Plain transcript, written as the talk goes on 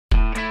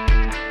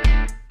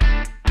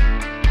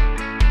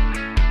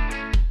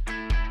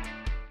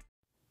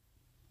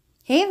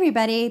Hey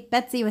everybody,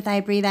 Betsy with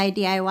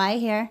IBreatheIDY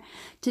here.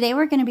 Today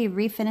we're going to be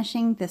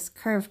refinishing this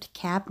curved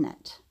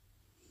cabinet.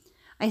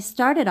 I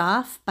started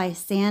off by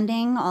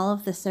sanding all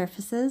of the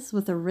surfaces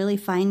with a really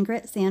fine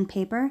grit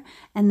sandpaper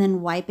and then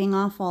wiping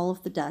off all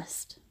of the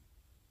dust.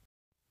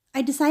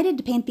 I decided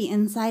to paint the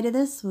inside of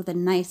this with a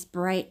nice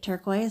bright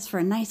turquoise for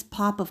a nice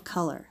pop of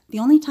color. The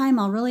only time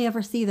I'll really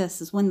ever see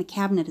this is when the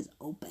cabinet is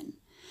open.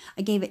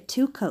 I gave it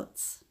 2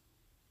 coats.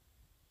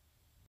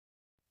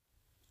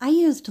 I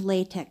used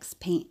latex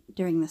paint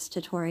during this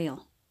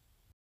tutorial.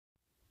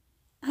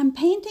 I'm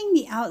painting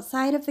the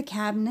outside of the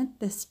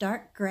cabinet this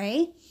dark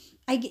gray.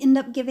 I end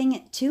up giving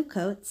it 2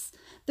 coats.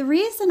 The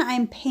reason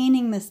I'm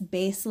painting this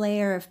base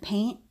layer of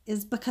paint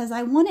is because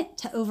I want it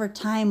to over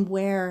time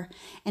wear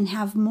and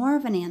have more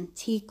of an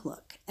antique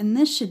look, and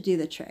this should do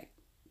the trick.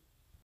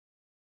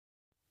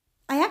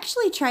 I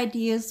actually tried to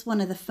use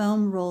one of the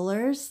foam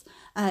rollers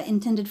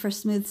intended for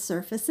smooth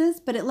surfaces,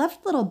 but it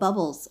left little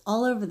bubbles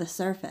all over the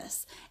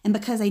surface. And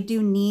because I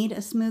do need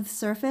a smooth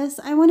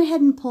surface, I went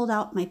ahead and pulled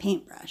out my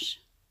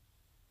paintbrush.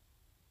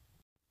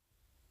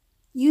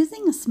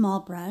 Using a small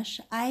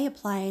brush, I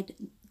applied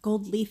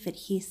gold leaf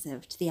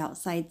adhesive to the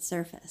outside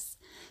surface.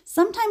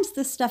 Sometimes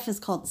this stuff is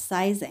called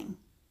sizing.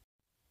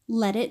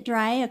 Let it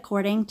dry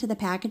according to the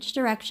package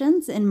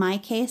directions. In my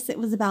case, it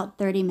was about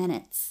 30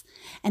 minutes.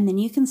 And then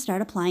you can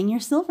start applying your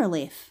silver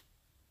leaf.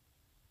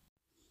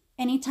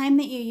 Anytime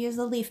that you use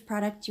a leaf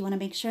product, you want to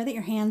make sure that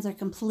your hands are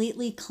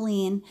completely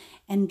clean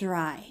and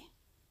dry.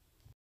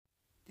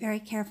 Very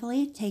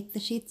carefully take the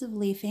sheets of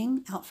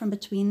leafing out from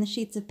between the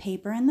sheets of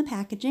paper and the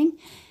packaging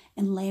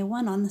and lay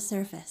one on the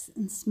surface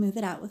and smooth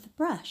it out with a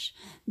brush.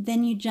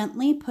 Then you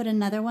gently put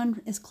another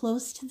one as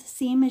close to the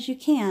seam as you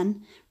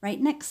can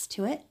right next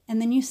to it, and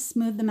then you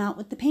smooth them out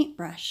with the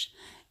paintbrush.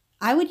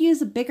 I would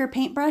use a bigger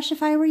paintbrush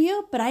if I were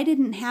you, but I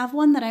didn't have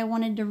one that I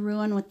wanted to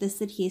ruin with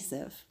this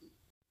adhesive.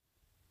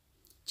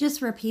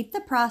 Just repeat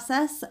the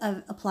process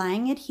of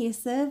applying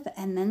adhesive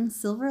and then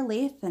silver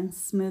leaf and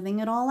smoothing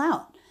it all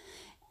out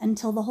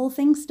until the whole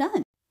thing's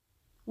done.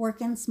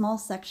 Work in small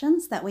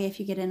sections, that way if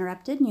you get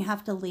interrupted and you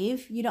have to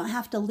leave, you don't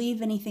have to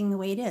leave anything the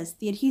way it is.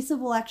 The adhesive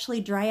will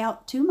actually dry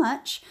out too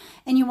much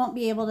and you won't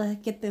be able to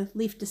get the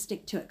leaf to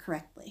stick to it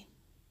correctly.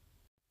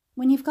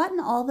 When you've gotten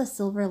all the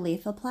silver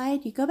leaf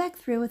applied, you go back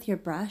through with your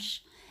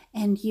brush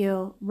and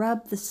you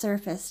rub the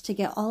surface to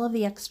get all of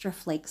the extra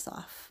flakes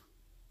off.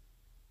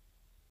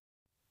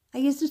 I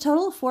used a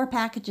total of 4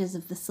 packages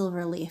of the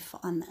silver leaf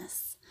on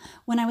this.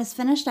 When I was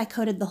finished, I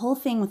coated the whole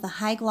thing with a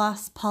high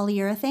gloss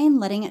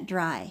polyurethane, letting it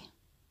dry.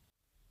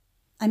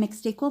 I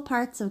mixed equal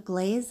parts of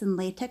glaze and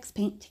latex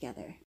paint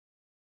together.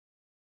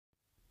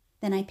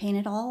 Then I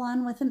painted all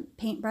on with a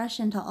paintbrush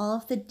into all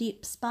of the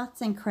deep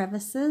spots and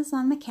crevices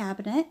on the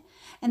cabinet,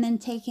 and then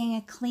taking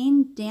a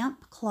clean,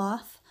 damp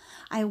cloth,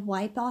 I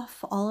wipe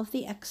off all of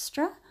the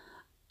extra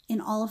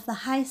in all of the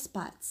high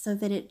spots so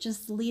that it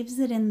just leaves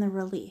it in the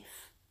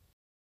relief.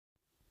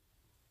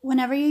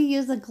 Whenever you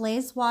use a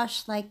glaze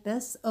wash like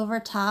this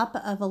over top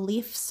of a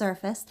leaf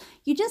surface,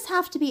 you just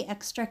have to be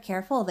extra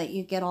careful that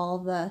you get all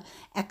the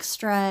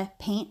extra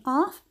paint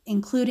off,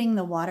 including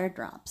the water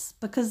drops,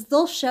 because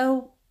they'll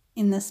show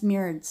in this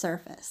mirrored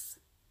surface.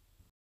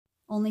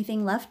 Only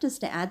thing left is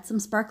to add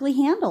some sparkly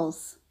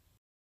handles.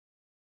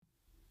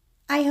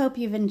 I hope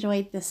you've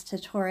enjoyed this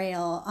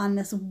tutorial on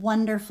this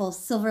wonderful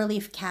silver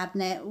leaf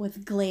cabinet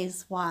with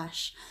glaze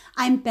wash.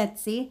 I'm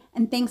Betsy,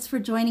 and thanks for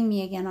joining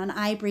me again on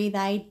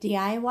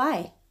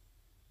IBreatheIDIY.